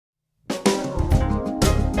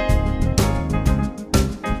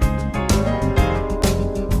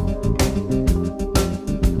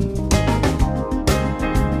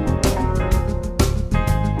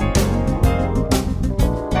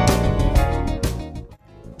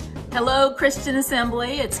Hello, Christian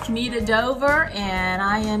Assembly. It's Kamita Dover, and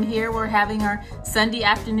I am here. We're having our Sunday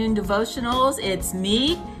afternoon devotionals. It's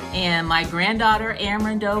me and my granddaughter,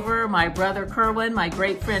 Amron Dover, my brother, Kerwin, my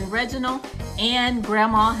great friend, Reginald, and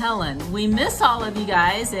Grandma Helen. We miss all of you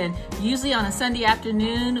guys, and usually on a Sunday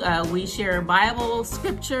afternoon, we share Bible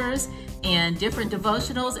scriptures and different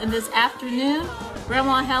devotionals. And this afternoon,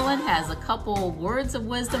 Grandma Helen has a couple words of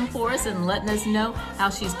wisdom for us and letting us know how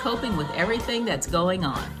she's coping with everything that's going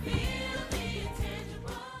on.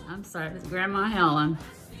 I'm sorry, it's Grandma Helen.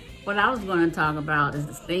 What I was going to talk about is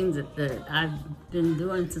the things that I've been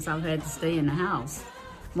doing since I've had to stay in the house.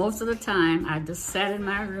 Most of the time, I just sat in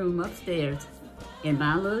my room upstairs in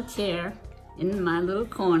my little chair, in my little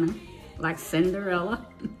corner, like Cinderella,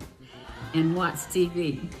 and watched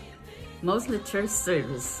TV. Mostly church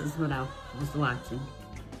service is what I was watching.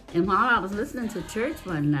 And while I was listening to church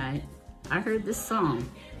one night, I heard this song.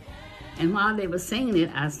 And while they were singing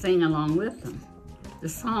it, I sang along with them. The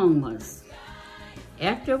song was,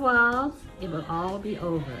 after a while, it will all be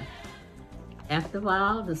over. After a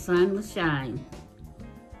while, the sun will shine.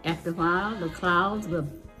 After a while, the clouds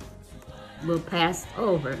will pass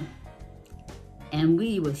over. And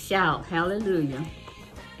we will shout hallelujah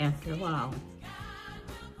after a while.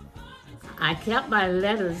 I kept my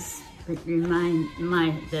letters that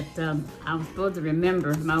I was supposed to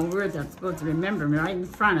remember, my words I'm supposed to remember right in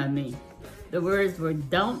front of me. The words were,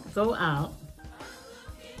 don't go out,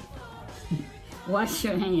 wash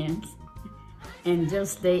your hands, and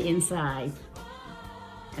just stay inside.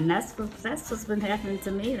 And that's what's been happening to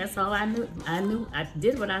me. That's all I knew. I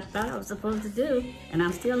did what I thought I was supposed to do, and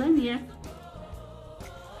I'm still in here.